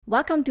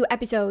Welcome to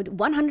episode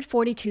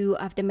 142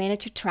 of the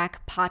Manager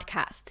Track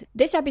podcast.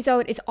 This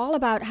episode is all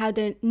about how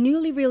the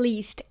newly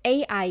released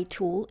AI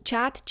tool,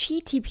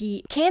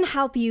 ChatGPT, can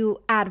help you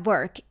at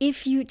work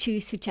if you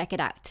choose to check it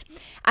out.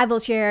 I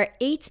will share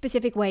 8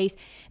 specific ways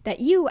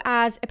that you,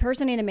 as a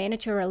person in a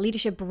manager or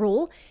leadership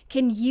role,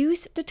 can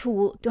use the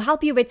tool to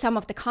help you with some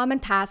of the common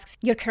tasks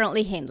you're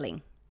currently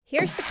handling.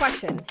 Here's the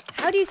question.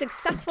 How do you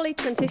successfully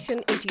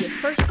transition into your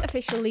first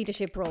official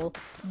leadership role,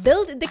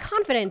 build the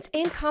confidence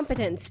and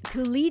competence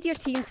to lead your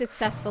team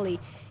successfully,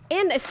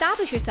 and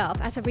establish yourself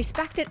as a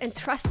respected and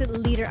trusted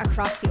leader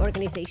across the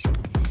organization?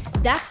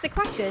 That's the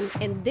question,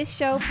 and this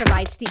show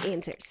provides the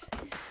answers.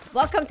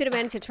 Welcome to the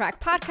Manager Track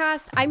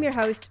podcast. I'm your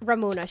host,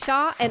 Ramona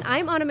Shaw, and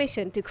I'm on a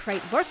mission to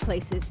create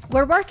workplaces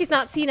where work is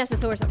not seen as a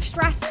source of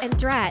stress and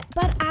dread,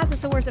 but as a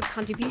source of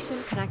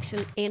contribution,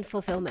 connection, and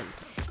fulfillment.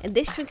 And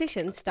this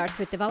transition starts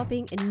with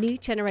developing a new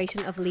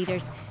generation of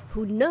leaders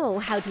who know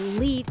how to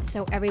lead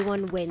so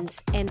everyone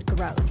wins and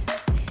grows.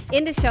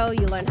 In this show,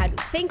 you'll learn how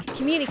to think,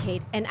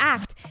 communicate, and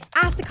act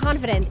as the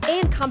confident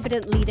and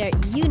competent leader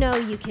you know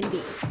you can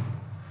be.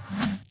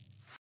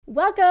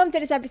 Welcome to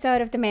this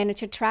episode of the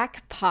Manager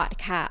Track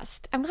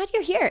podcast. I'm glad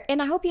you're here,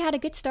 and I hope you had a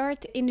good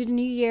start into the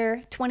new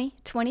year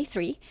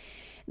 2023.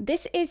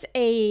 This is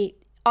a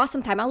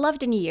awesome time. I love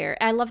the new year.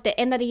 I love the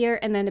end of the year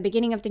and then the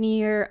beginning of the new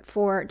year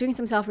for doing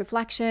some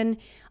self-reflection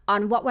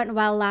on what went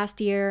well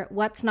last year,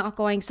 what's not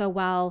going so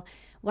well,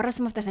 what are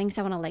some of the things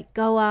I want to let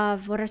go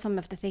of, what are some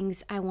of the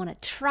things I want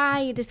to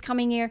try this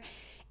coming year.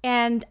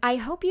 And I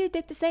hope you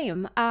did the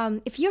same.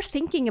 If you're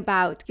thinking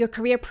about your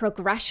career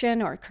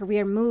progression or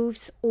career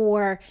moves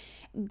or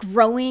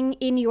growing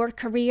in your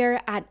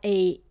career at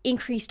a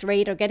increased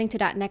rate or getting to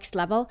that next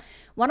level,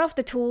 one of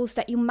the tools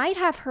that you might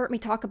have heard me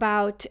talk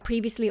about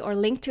previously or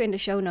linked to in the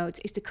show notes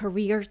is the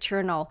Career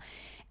Journal.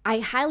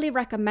 I highly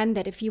recommend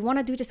it if you want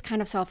to do this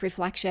kind of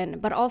self-reflection,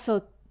 but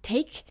also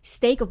take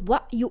stock of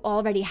what you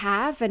already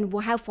have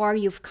and how far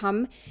you've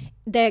come.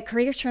 The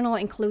Career Journal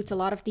includes a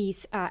lot of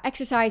these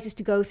exercises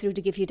to go through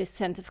to give you this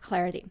sense of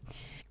clarity.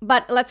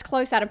 But let's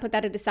close that and put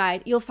that to the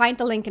side. You'll find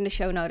the link in the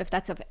show note if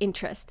that's of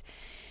interest.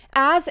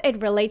 As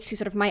it relates to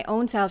sort of my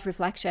own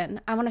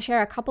self-reflection, I want to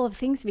share a couple of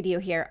things with you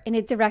here, and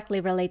it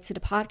directly relates to the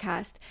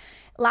podcast.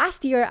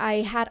 Last year,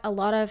 I had a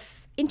lot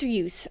of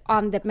interviews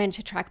on the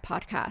Manager Track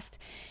podcast,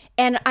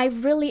 and I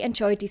really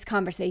enjoyed these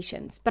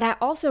conversations. But I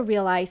also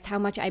realized how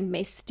much I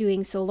miss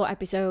doing solo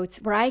episodes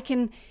where I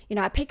can,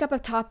 I pick up a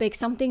topic,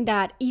 something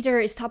that either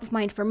is top of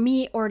mind for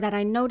me or that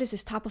I notice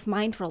is top of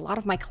mind for a lot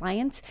of my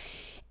clients.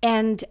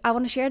 And I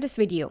want to share this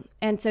with you.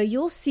 And so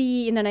you'll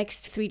see in the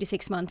next 3 to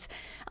 6 months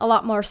a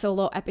lot more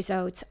solo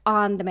episodes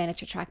on the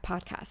Manager Track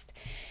podcast.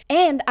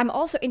 And I'm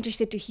also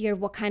interested to hear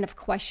what kind of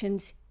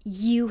questions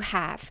you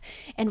have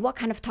and what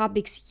kind of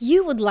topics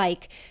you would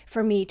like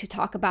for me to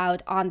talk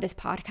about on this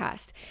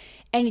podcast.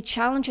 Any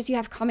challenges you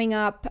have coming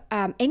up,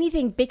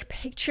 anything big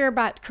picture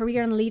about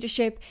career and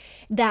leadership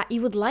that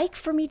you would like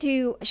for me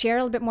to share a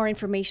little bit more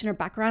information or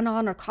background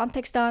on or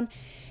context on.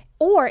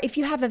 Or if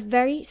you have a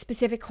very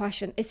specific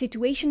question, a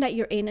situation that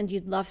you're in and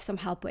you'd love some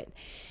help with.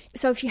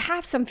 So if you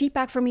have some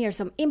feedback for me or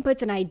some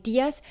inputs and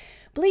ideas,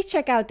 please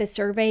check out the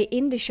survey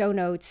in the show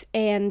notes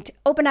and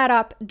open that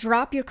up,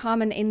 drop your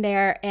comment in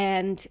there,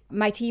 and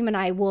my team and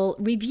I will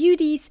review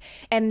these.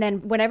 And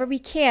then whenever we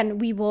can,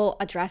 we will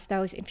address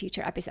those in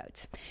future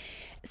episodes.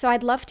 So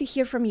I'd love to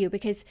hear from you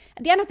because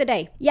at the end of the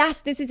day,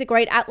 yes, this is a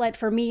great outlet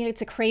for me.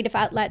 It's a creative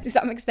outlet to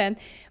some extent,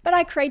 but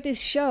I create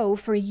this show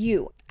for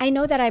you. I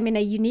know that I'm in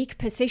a unique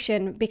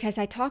position because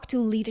I talk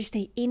to leaders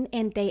day in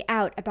and day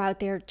out about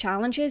their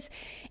challenges,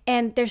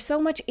 and there's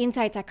so much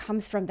insight that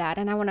comes from that.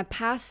 And I want to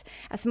pass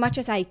as much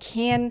as I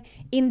can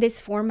in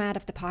this format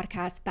of the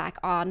podcast back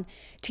on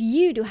to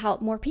you to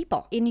help more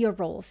people in your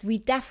roles. We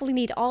definitely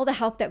need all the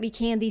help that we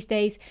can these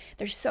days.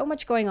 There's so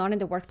much going on in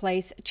the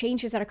workplace,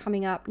 changes that are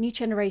coming up, new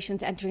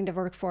generations entering the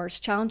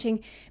workforce,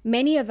 challenging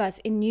many of us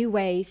in new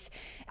ways,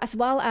 as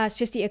well as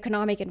just the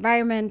economic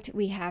environment.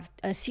 We have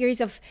a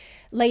series of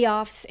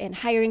layoffs and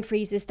hiring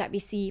freezes that we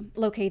see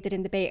located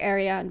in the Bay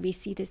Area, and we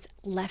see this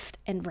left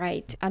and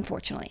right,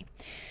 unfortunately.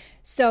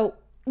 So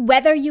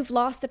whether you've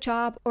lost a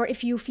job or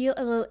if you feel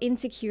a little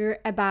insecure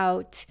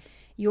about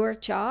your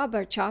job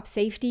or job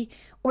safety,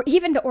 or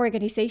even the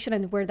organization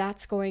and where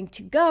that's going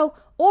to go,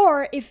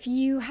 or if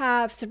you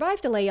have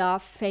survived the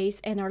layoff phase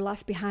and are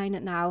left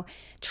behind now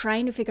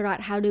trying to figure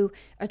out how to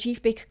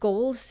achieve big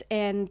goals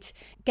and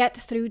get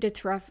through the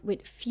trough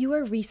with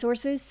fewer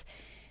resources,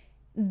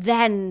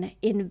 then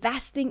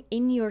investing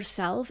in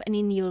yourself and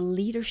in your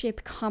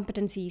leadership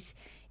competencies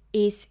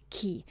is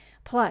key.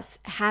 Plus,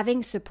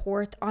 having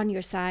support on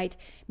your side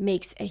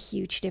makes a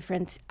huge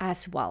difference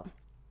as well.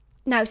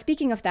 Now,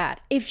 speaking of that,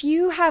 if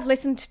you have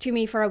listened to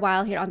me for a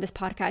while here on this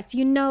podcast,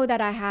 you know that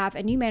I have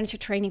a new manager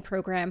training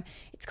program.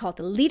 It's called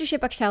the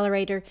Leadership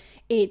Accelerator.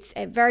 It's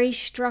a very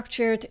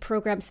structured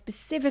program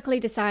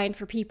specifically designed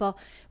for people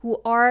who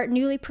are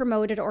newly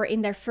promoted or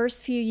in their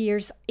first few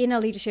years in a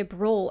leadership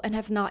role and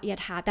have not yet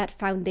had that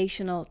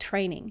foundational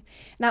training.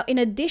 Now, in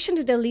addition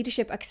to the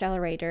Leadership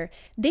Accelerator,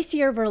 this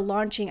year we're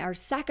launching our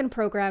second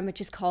program, which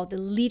is called the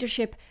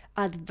Leadership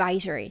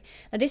Advisory.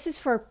 Now, this is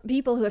for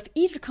people who have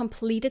either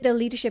completed the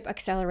Leadership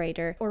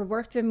Accelerator or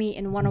worked with me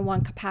in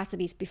one-on-one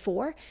capacities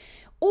before,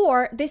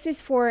 or this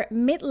is for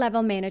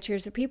mid-level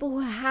managers or people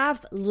who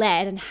have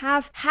led and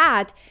have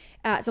had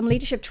some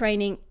leadership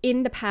training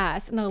in the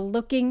past and are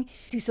looking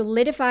to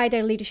solidify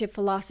their leadership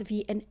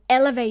philosophy and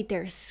elevate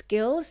their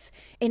skills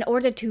in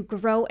order to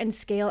grow and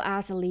scale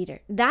as a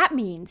leader. That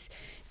means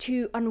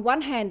to, on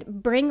one hand,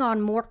 bring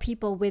on more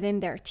people within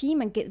their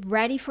team and get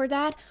ready for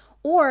that,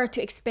 or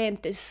to expand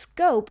the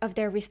scope of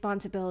their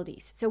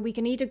responsibilities. So we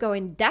can either go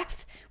in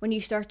depth when you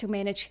start to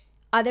manage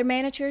other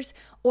managers,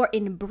 or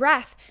in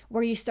breadth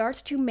where you start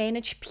to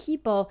manage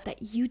people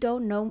that you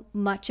don't know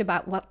much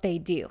about what they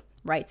do.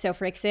 Right. So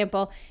for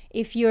example,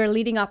 if you're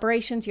leading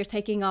operations, you're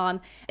taking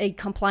on a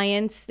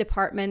compliance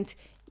department,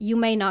 you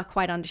may not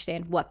quite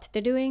understand what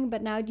they're doing,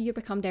 but now you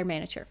become their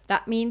manager.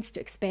 That means to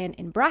expand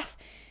in breadth.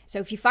 So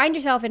if you find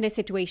yourself in this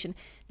situation,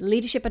 the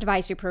Leadership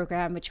Advisory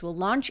Program, which will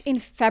launch in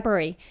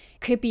February,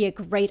 could be a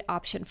great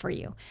option for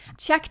you.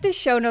 Check the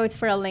show notes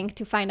for a link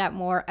to find out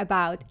more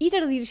about either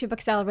the Leadership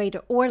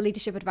Accelerator or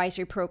Leadership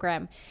Advisory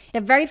Program.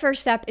 The very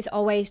first step is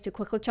always to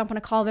quickly jump on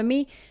a call with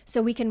me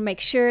so we can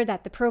make sure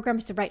that the program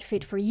is the right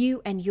fit for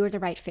you and you're the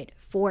right fit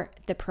for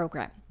the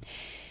program.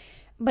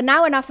 But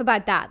now enough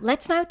about that.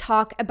 Let's now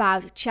talk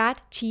about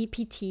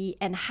ChatGPT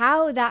and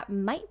how that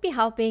might be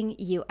helping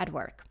you at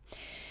work.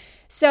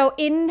 So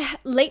in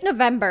late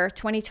November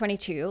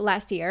 2022,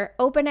 last year,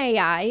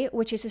 OpenAI,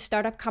 which is a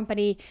startup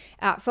company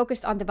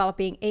focused on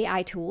developing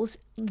AI tools,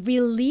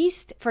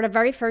 released for the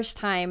very first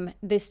time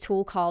this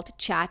tool called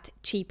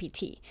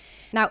ChatGPT.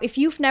 Now, if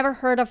you've never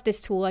heard of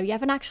this tool or you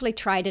haven't actually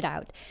tried it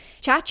out,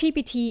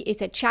 ChatGPT is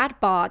a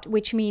chatbot,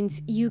 which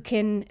means you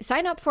can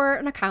sign up for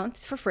an account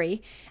for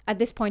free at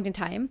this point in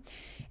time.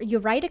 You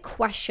write a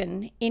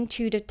question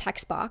into the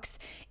text box,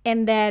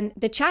 and then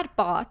the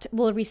chatbot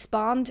will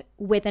respond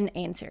with an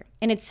answer.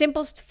 In its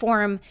simplest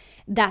form,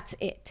 that's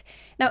it.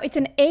 Now, it's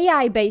an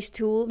AI-based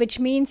tool, which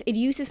means it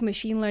uses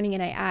machine learning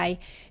and AI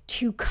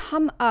to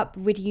come up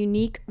with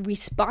unique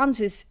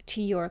responses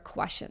to your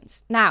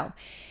questions. Now,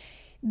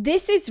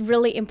 this is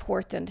really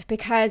important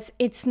because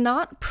it's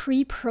not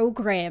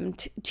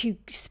pre-programmed to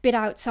spit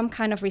out some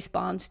kind of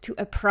response to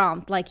a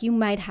prompt like you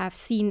might have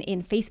seen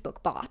in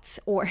Facebook bots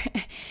or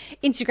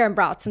Instagram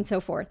bots and so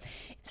forth.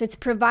 So it's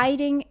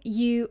providing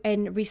you a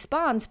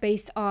response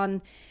based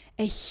on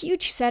a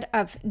huge set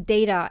of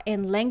data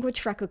and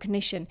language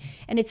recognition.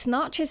 And it's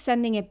not just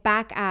sending it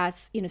back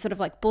as, sort of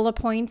like bullet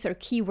points or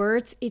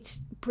keywords.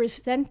 It's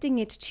presenting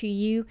it to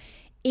you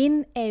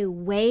in a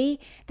way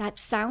that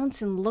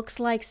sounds and looks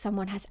like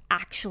someone has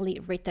actually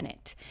written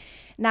it.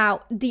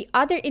 Now, the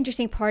other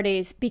interesting part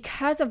is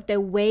because of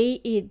the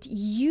way it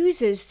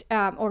uses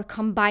or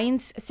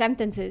combines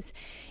sentences,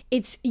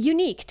 it's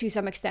unique to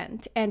some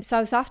extent. And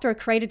so software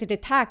created to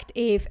detect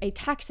if a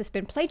text has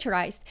been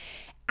plagiarized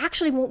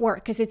actually won't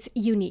work because it's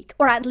unique,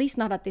 or at least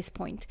not at this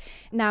point.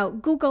 Now,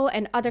 Google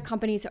and other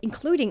companies,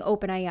 including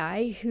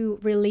OpenAI, who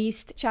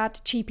released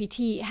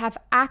ChatGPT, have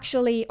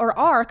actually or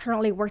are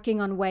currently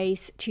working on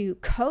ways to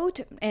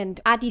code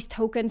and add these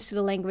tokens to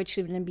the language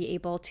to then be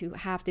able to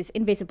have this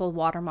invisible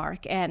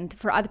watermark and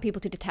for other people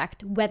to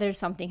detect whether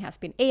something has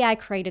been AI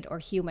created or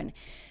human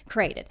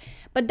created.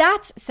 But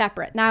that's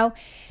separate. Now,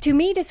 to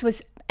me, this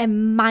was a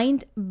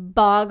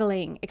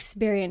mind-boggling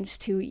experience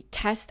to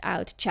test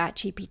out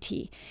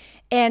ChatGPT.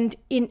 And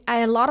in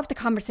a lot of the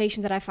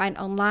conversations that I find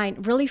online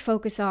really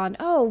focus on,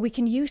 we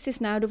can use this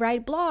now to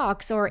write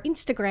blogs or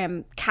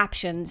Instagram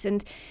captions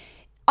and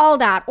all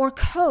that, or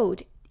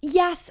code.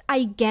 Yes,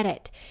 I get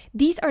it.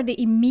 These are the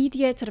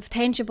immediate sort of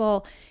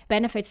tangible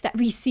benefits that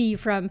we see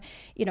from,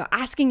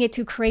 asking it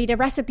to create a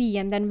recipe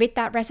and then with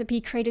that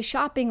recipe create a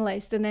shopping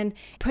list and then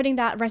putting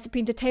that recipe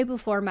into table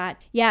format.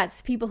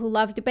 Yes, people who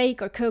love to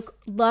bake or cook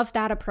love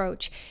that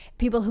approach.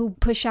 People who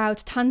push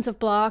out tons of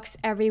blogs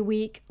every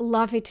week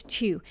love it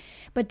too.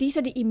 But these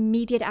are the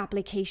immediate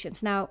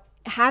applications. Now,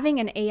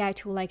 having an AI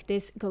tool like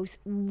this goes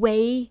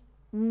way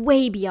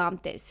beyond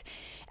this.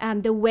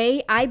 The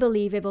way I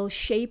believe it will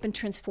shape and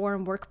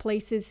transform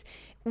workplaces,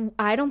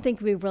 I don't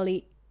think we're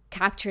really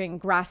capturing,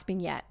 grasping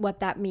yet what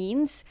that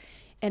means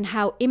and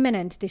how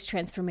imminent this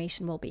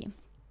transformation will be.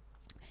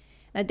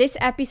 Now, this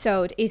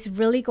episode is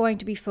really going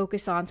to be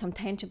focused on some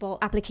tangible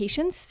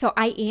applications. So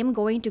I am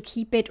going to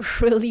keep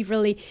it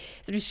really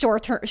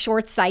sort of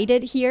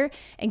short-sighted here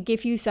and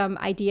give you some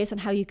ideas on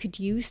how you could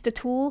use the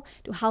tool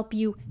to help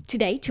you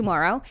today,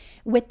 tomorrow,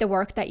 with the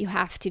work that you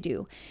have to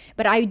do.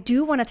 But I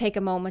do want to take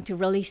a moment to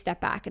really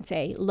step back and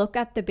say, look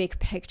at the big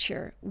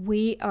picture.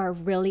 We are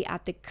really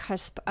at the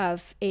cusp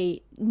of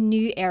a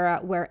new era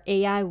where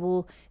AI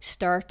will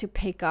start to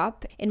pick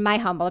up, in my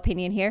humble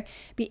opinion here,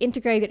 be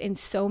integrated in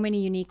so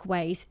many unique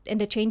ways.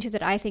 And the changes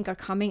that I think are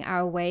coming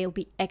our way will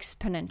be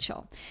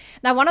exponential.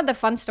 Now, one of the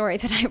fun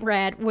stories that I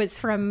read was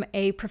from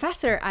a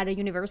professor at a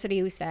university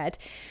who said,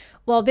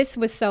 well, this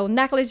was so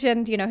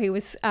negligent. He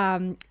was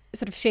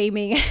sort of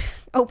shaming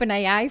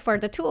OpenAI for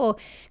the tool,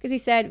 because he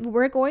said,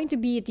 we're going to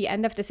be at the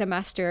end of the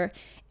semester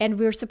and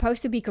we're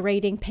supposed to be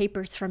grading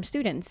papers from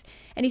students.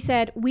 And he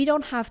said, we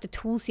don't have the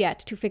tools yet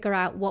to figure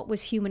out what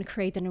was human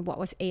created and what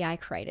was AI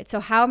created. So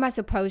how am I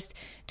supposed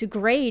to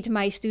grade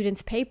my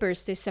students'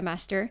 papers this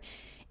semester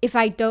if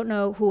I don't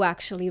know who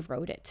actually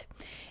wrote it?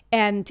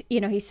 And,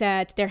 he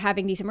said they're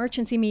having these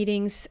emergency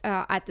meetings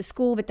at the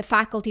school with the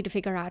faculty to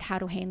figure out how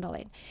to handle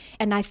it.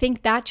 And I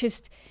think that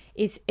just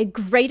is a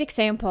great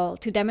example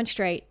to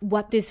demonstrate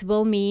what this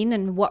will mean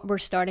and what we're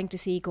starting to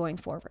see going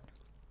forward.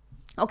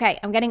 Okay,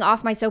 I'm getting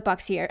off my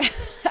soapbox here.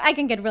 I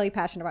can get really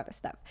passionate about this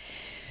stuff.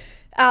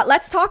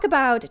 Let's talk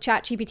about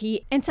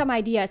ChatGPT and some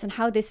ideas on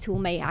how this tool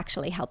may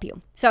actually help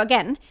you. So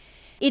again,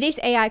 it is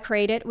AI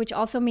created, which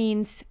also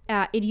means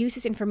it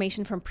uses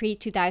information from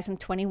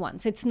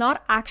pre-2021. So it's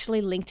not actually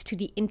linked to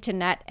the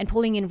internet and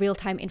pulling in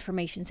real-time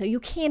information. So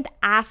you can't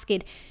ask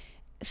it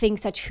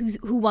things such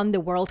who won the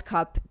World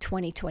Cup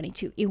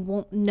 2022. It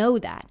won't know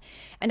that.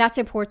 And that's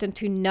important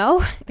to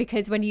know,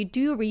 because when you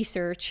do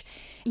research,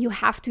 you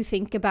have to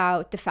think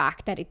about the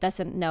fact that it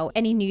doesn't know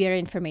any New Year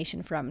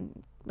information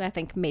from, I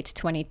think,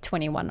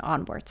 mid-2021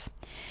 onwards.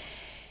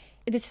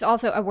 This is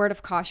also a word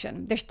of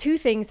caution. There's two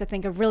things I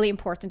think are really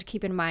important to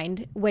keep in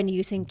mind when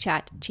using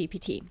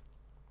ChatGPT.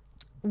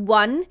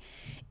 One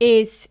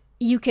is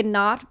you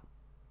cannot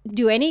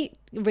do any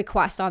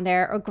requests on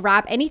there or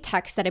grab any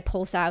text that it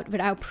pulls out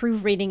without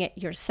proofreading it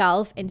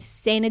yourself and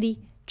sanity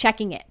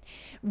checking it,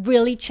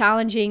 really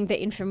challenging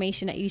the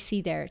information that you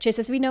see there. Just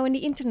as we know in the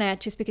internet,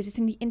 just because it's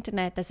in the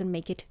internet doesn't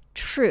make it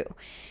true.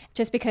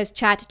 Just because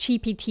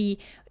ChatGPT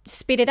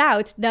spit it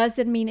out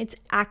doesn't mean it's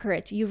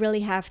accurate. You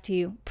really have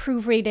to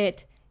proofread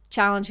it,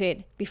 challenge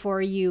it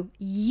before you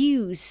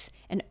use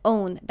and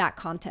own that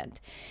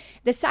content.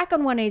 The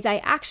second one is I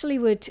actually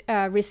would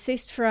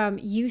resist from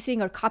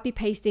using or copy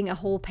pasting a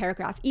whole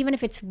paragraph, even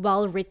if it's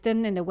well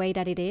written in the way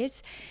that it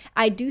is.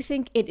 I do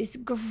think it is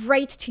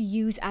great to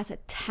use as a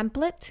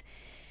template,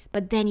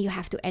 but then you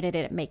have to edit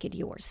it and make it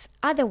yours.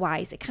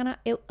 Otherwise,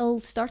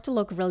 it'll start to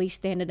look really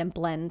standard and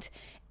blend.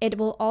 It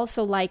will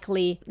also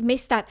likely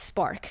miss that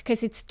spark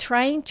because it's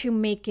trying to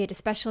make it,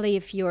 especially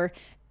if your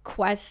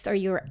quest or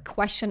your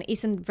question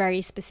isn't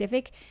very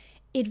specific,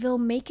 it will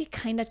make it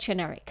kind of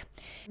generic.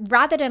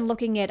 Rather than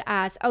looking at it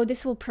as, oh,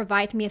 this will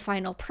provide me a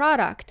final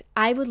product,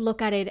 I would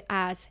look at it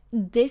as,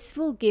 this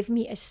will give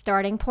me a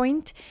starting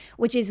point,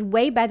 which is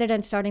way better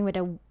than starting with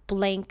a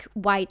blank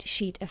white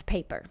sheet of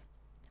paper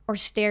or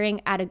staring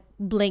at a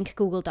blank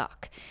Google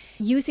Doc.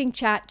 Using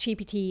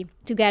ChatGPT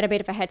to get a bit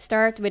of a head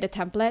start with a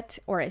template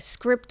or a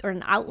script or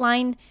an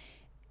outline,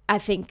 I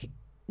think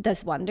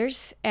does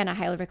wonders, and I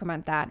highly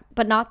recommend that,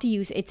 but not to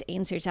use its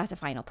answers as a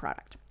final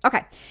product.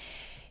 Okay.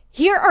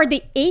 Here are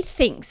the 8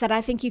 things that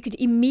I think you could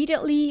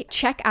immediately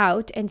check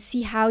out and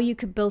see how you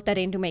could build that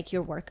in to make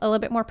your work a little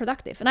bit more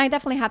productive. And I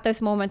definitely had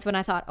those moments when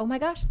I thought, oh my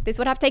gosh, this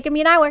would have taken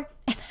me an hour.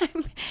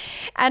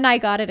 And I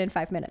got it in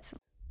 5 minutes.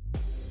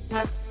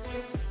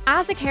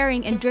 As a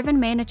caring and driven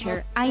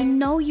manager, I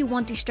know you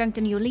want to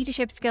strengthen your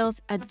leadership skills,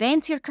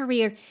 advance your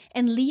career,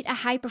 and lead a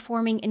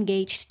high-performing,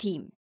 engaged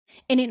team.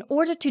 And in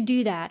order to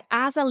do that,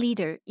 as a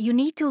leader, you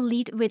need to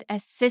lead with a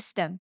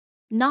system,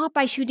 not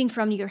by shooting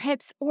from your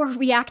hips or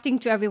reacting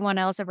to everyone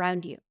else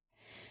around you.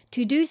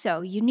 To do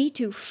so, you need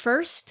to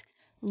first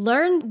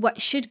learn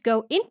what should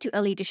go into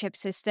a leadership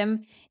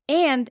system,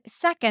 and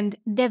second,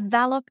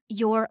 develop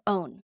your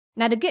own.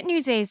 Now, the good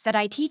news is that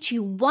I teach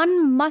you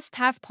one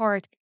must-have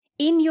part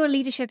in your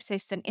leadership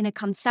system in a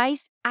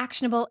concise,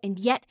 actionable, and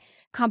yet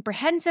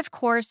comprehensive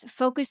course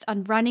focused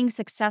on running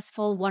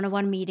successful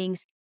one-on-one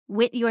meetings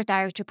with your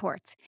direct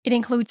reports. It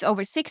includes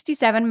over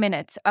 67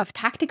 minutes of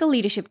tactical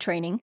leadership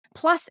training,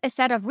 plus a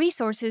set of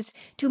resources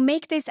to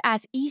make this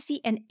as easy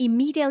and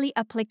immediately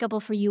applicable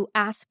for you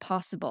as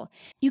possible.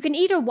 You can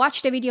either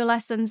watch the video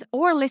lessons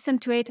or listen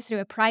to it through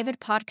a private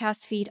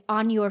podcast feed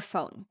on your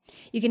phone.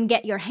 You can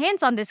get your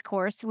hands on this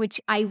course, which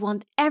I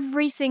want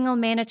every single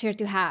manager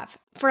to have,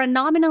 for a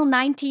nominal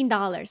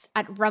 $19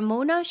 at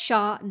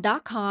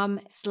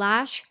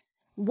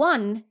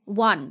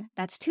ramonashaw.com/11.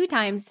 That's 2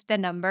 times the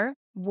number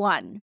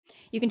 1.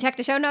 You can check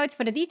the show notes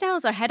for the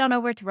details or head on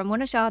over to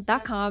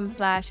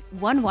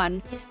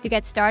ramonashaw.com/11 to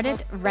get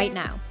started right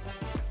now.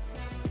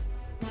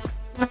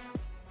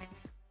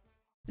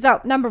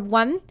 So, number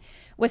 1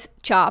 was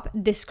job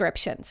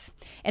descriptions.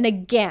 And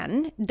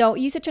again, don't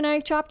use a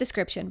generic job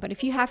description, but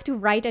if you have to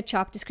write a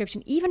job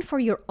description, even for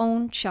your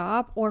own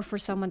job or for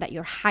someone that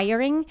you're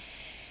hiring,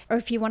 or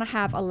if you want to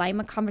have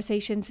alignment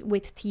conversations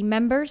with team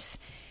members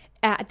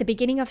at the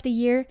beginning of the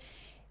year,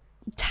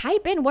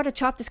 type in what a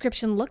job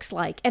description looks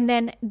like, and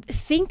then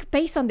think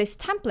based on this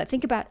template.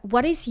 Think about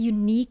what is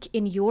unique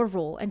in your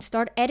role and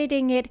start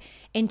editing it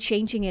and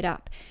changing it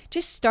up.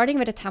 Just starting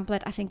with a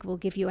template, I think, will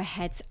give you a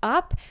heads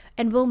up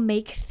and will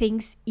make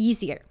things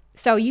easier.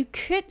 So you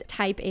could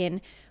type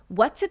in,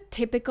 what's a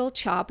typical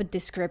job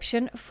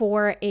description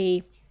for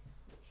a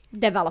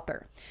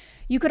developer?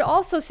 You could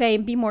also say,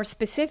 be more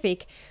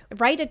specific,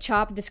 write a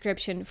job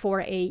description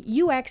for a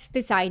UX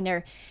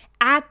designer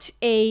at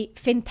a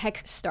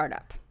fintech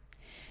startup.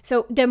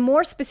 So the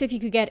more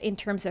specific you get in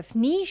terms of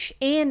niche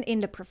and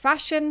in the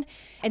profession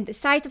and the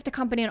size of the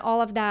company and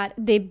all of that,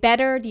 the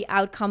better the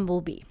outcome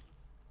will be.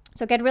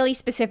 So get really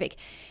specific.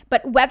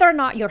 But whether or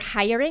not you're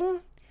hiring,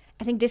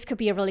 I think this could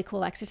be a really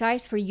cool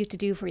exercise for you to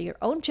do for your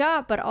own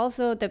job, but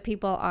also the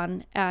people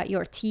on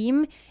your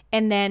team,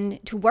 and then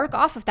to work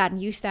off of that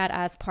and use that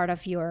as part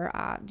of your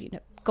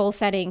goal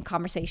setting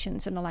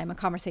conversations and alignment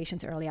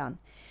conversations early on.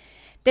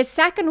 The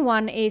second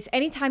one is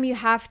anytime you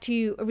have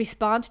to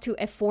respond to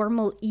a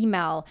formal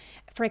email.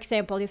 For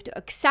example, you have to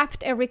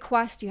accept a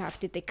request, you have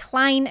to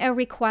decline a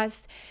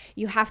request,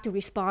 you have to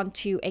respond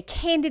to a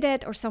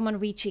candidate or someone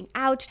reaching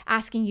out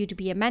asking you to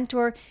be a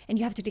mentor, and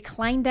you have to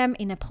decline them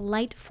in a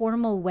polite,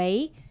 formal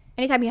way.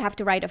 Anytime you have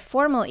to write a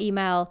formal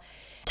email,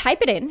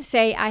 type it in,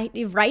 say, I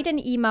write an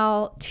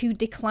email to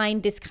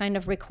decline this kind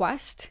of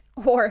request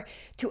or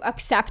to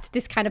accept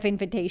this kind of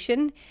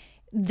invitation.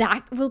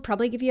 That will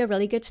probably give you a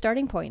really good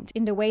starting point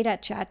in the way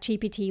that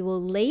ChatGPT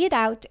will lay it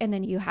out, and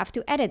then you have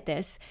to edit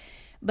this,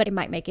 but it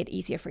might make it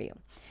easier for you.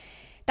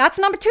 That's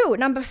number 2.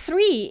 Number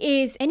 3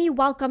 is any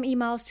welcome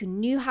emails to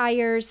new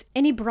hires,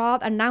 any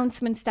broad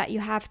announcements that you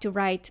have to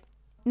write.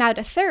 Now,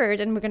 the third,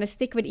 and we're going to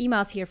stick with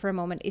emails here for a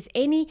moment, is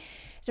any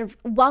sort of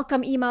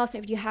welcome emails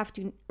if you have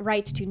to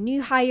write to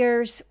new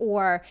hires,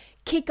 or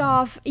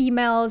kickoff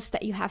emails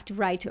that you have to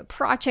write to a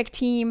project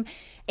team,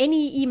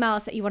 any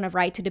emails that you want to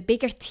write to the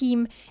bigger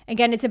team.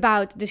 Again, it's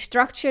about the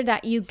structure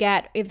that you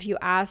get if you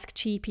ask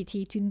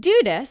GPT to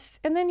do this,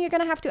 and then you're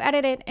going to have to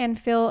edit it and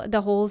fill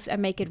the holes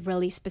and make it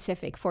really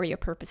specific for your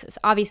purposes,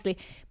 obviously,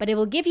 but it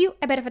will give you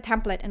a bit of a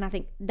template, and I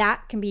think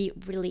that can be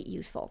really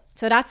useful.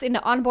 So that's in the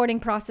onboarding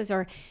process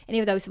or any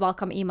of those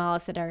welcome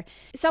emails that are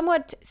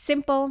somewhat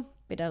simple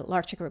with a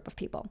larger group of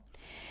people.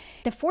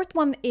 The fourth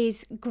one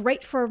is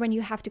great for when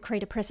you have to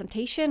create a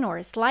presentation or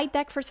a slide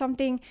deck for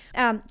something.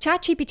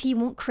 ChatGPT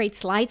won't create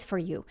slides for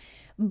you,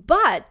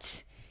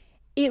 but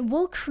it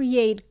will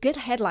create good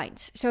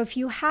headlines. So if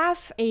you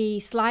have a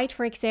slide,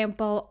 for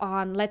example,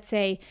 on, let's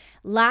say,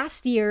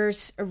 last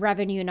year's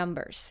revenue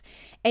numbers,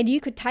 and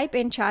you could type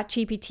in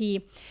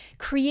ChatGPT,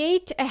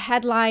 create a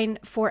headline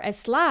for a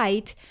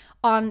slide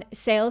on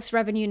sales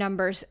revenue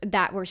numbers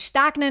that were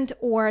stagnant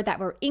or that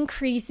were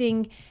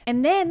increasing,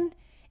 and then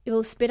it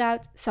will spit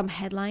out some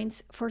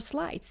headlines for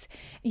slides.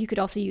 You could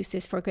also use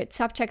this for good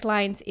subject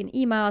lines in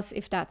emails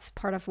if that's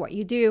part of what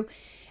you do.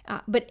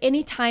 But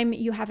anytime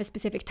you have a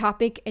specific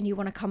topic and you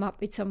want to come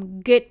up with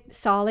some good,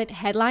 solid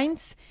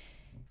headlines,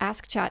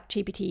 ask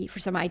ChatGPT for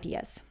some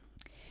ideas.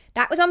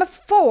 That was number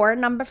 4.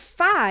 Number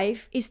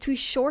 5 is to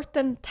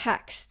shorten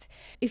text.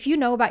 If you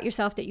know about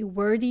yourself that you're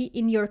wordy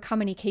in your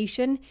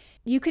communication,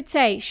 you could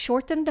say,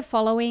 shorten the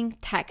following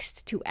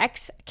text to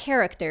X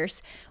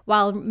characters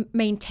while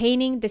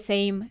maintaining the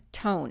same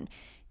tone.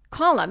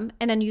 Column,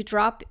 and then you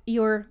drop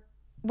your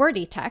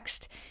wordy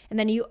text, and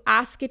then you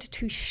ask it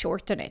to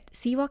shorten it.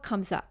 See what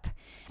comes up.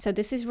 So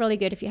this is really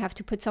good if you have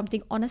to put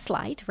something on a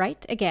slide,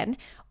 right? Again,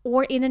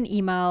 or in an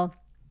email.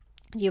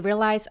 You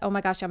realize, oh my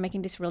gosh, I'm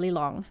making this really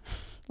long.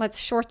 Let's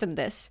shorten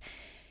this.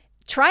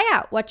 Try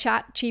out what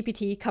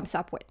ChatGPT comes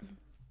up with.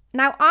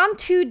 Now on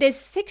to the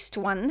 6th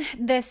one.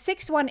 The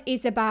 6th one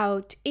is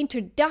about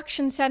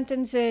introduction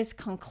sentences,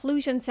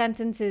 conclusion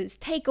sentences,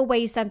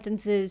 takeaway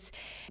sentences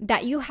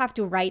that you have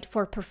to write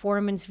for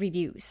performance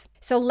reviews.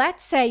 So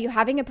let's say you're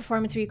having a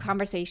performance review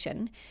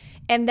conversation,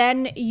 and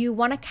then you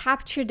want to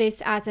capture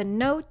this as a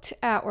note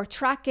or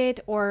track it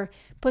or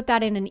put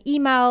that in an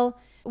email.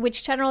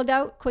 Which general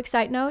note, quick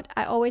side note,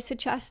 I always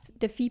suggest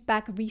the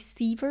feedback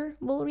receiver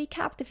will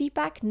recap the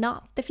feedback,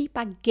 not the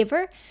feedback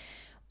giver.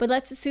 But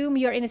let's assume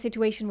you're in a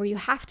situation where you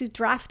have to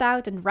draft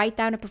out and write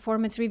down a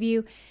performance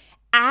review.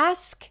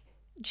 Ask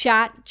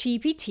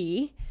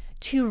ChatGPT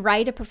to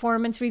write a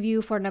performance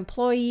review for an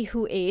employee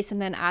who is,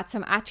 and then add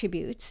some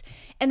attributes.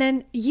 And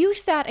then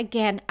use that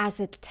again as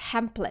a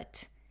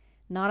template.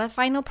 Not a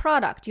final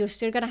product. You're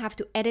still going to have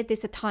to edit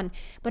this a ton,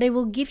 but it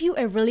will give you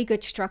a really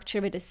good structure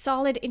with a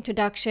solid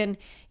introduction.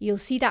 You'll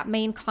see that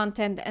main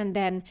content and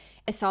then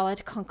a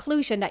solid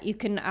conclusion that you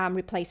can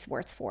replace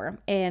words for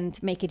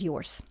and make it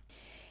yours.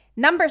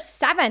 Number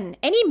 7,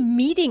 any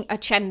meeting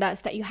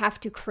agendas that you have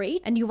to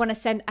create and you want to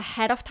send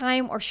ahead of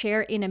time or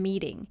share in a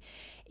meeting.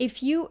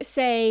 If you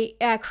say,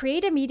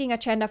 create a meeting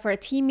agenda for a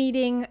team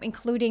meeting,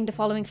 including the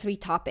following 3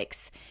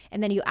 topics,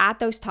 and then you add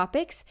those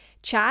topics,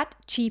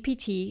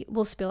 ChatGPT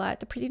will spill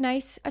out a pretty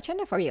nice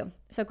agenda for you.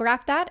 So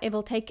grab that. It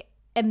will take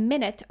a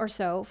minute or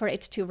so for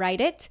it to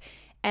write it.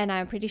 And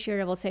I'm pretty sure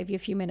it will save you a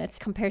few minutes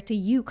compared to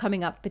you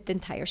coming up with the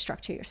entire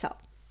structure yourself.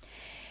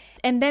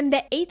 And then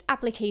the 8th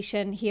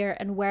application here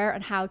and where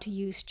and how to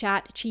use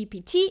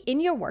ChatGPT in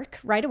your work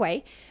right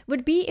away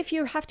would be if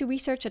you have to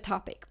research a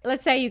topic.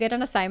 Let's say you get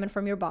an assignment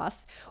from your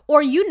boss,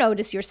 or you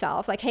notice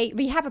yourself like, hey,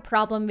 we have a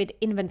problem with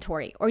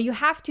inventory, or you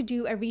have to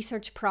do a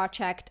research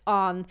project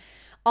on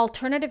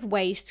alternative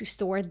ways to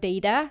store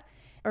data,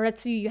 or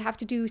let's say you have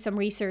to do some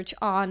research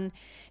on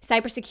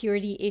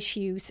cybersecurity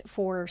issues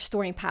for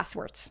storing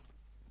passwords.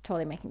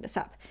 Totally making this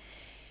up.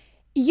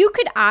 You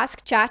could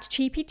ask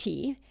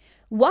ChatGPT,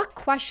 what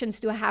questions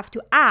do I have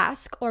to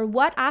ask, or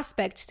what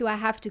aspects do I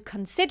have to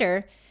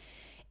consider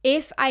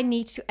if I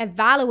need to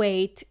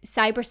evaluate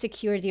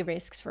cybersecurity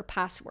risks for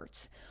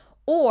passwords?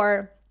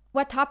 Or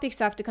what topics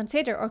do I have to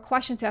consider, or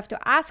questions do I have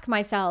to ask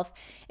myself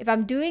if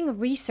I'm doing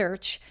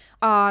research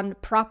on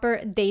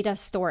proper data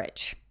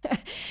storage?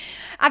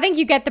 I think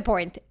you get the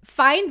point.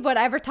 Find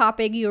whatever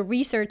topic you're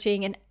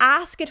researching and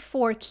ask it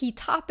for key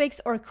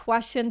topics or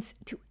questions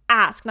to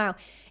ask. Now,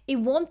 it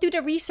won't do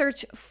the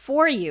research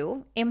for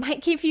you. It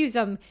might give you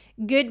some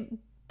good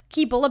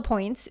key bullet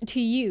points to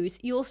use.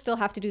 You'll still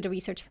have to do the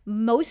research,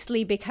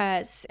 mostly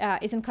because it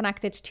isn't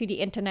connected to the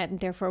internet and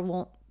therefore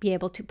won't be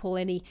able to pull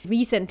any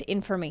recent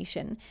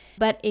information.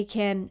 But it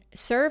can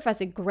serve as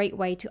a great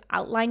way to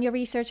outline your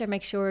research and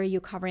make sure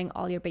you're covering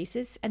all your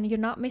bases and you're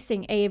not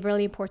missing a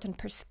really important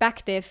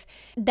perspective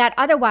that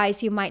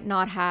otherwise you might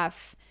not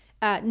have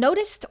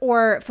noticed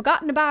or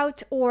forgotten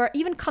about or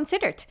even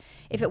considered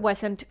if it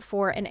wasn't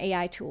for an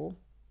AI tool.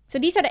 So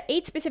these are the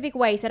 8 specific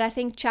ways that I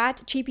think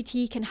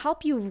ChatGPT can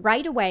help you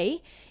right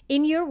away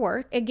in your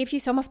work and give you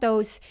some of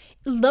those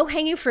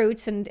low-hanging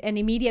fruits and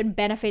immediate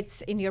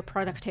benefits in your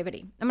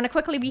productivity. I'm going to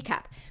quickly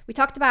recap. We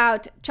talked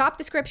about job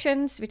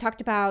descriptions. We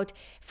talked about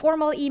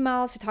formal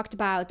emails. We talked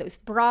about those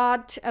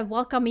broad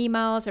welcome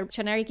emails or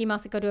generic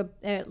emails that go to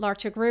a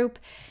larger group.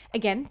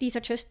 Again, these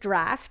are just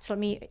drafts. Let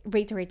me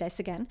reiterate this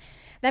again.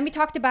 Then we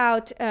talked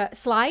about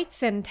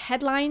slides and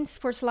headlines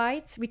for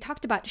slides. We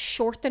talked about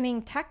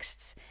shortening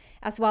texts,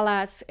 as well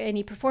as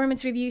any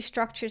performance review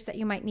structures that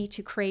you might need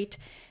to create.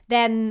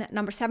 Then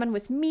number 7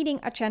 was meeting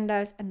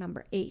agendas, and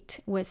number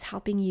 8 was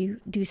helping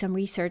you do some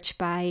research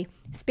by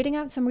spitting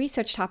out some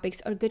research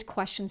topics or good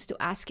questions to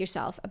ask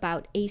yourself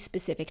about a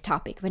specific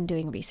topic when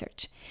doing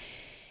research.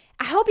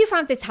 I hope you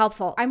found this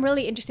helpful. I'm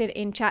really interested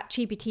in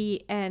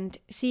ChatGPT and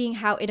seeing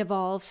how it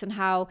evolves and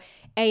how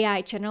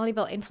AI generally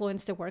will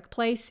influence the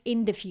workplace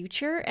in the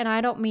future. And I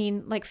don't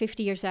mean like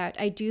 50 years out.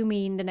 I do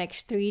mean the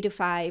next 3 to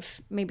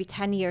 5, maybe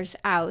 10 years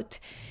out.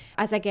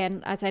 As I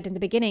said in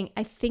the beginning,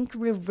 I think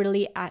we're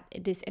really at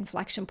this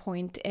inflection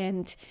point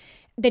and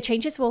the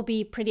changes will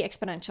be pretty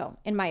exponential,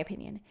 in my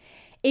opinion.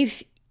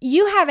 If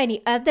you have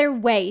any other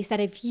ways that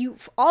if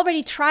you've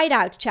already tried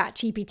out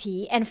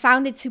ChatGPT and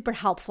found it super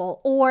helpful,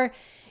 or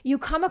you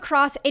come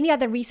across any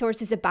other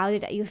resources about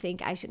it that you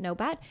think I should know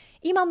about,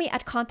 email me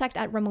at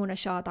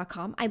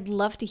contact@ramonashaw.com. I'd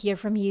love to hear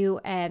from you.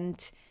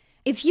 And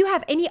if you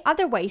have any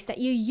other ways that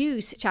you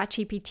use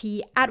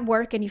ChatGPT at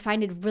work and you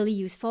find it really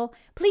useful,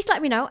 please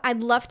let me know.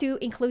 I'd love to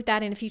include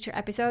that in a future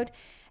episode.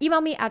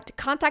 Email me at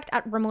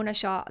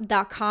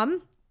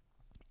contact@ramonashaw.com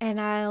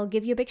and I'll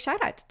give you a big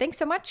shout out. Thanks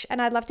so much.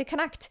 And I'd love to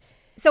connect.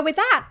 So with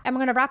that, I'm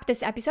going to wrap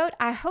this episode.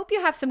 I hope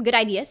you have some good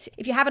ideas.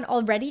 If you haven't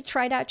already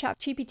tried out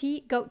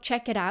ChatGPT, go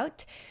check it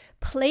out.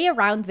 Play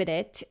around with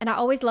it. And I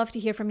always love to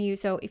hear from you.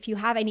 So if you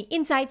have any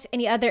insights,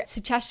 any other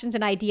suggestions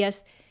and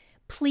ideas,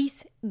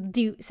 please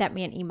do send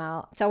me an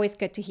email. It's always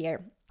good to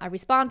hear. I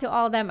respond to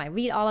all of them. I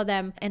read all of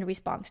them and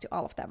respond to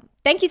all of them.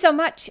 Thank you so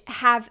much.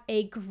 Have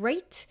a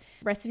great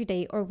rest of your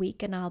day or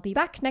week. And I'll be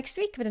back next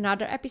week with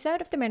another episode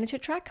of the Manager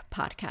Track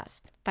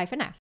podcast. Bye for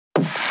now.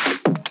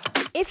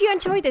 If you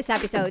enjoyed this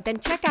episode, then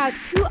check out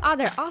 2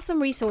 other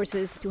awesome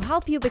resources to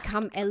help you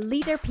become a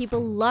leader people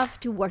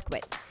love to work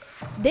with.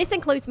 This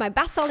includes my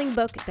best-selling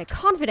book, The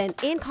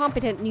Confident and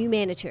Competent New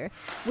Manager,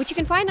 which you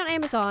can find on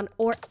Amazon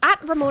or at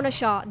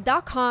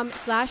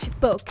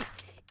ramonashaw.com/book,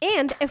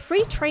 and a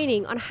free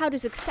training on how to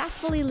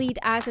successfully lead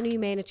as a new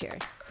manager.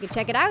 You can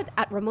check it out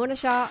at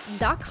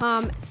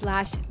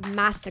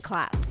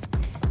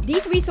ramonashaw.com/masterclass.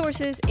 These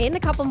resources and a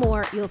couple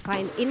more you'll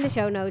find in the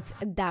show notes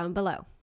down below.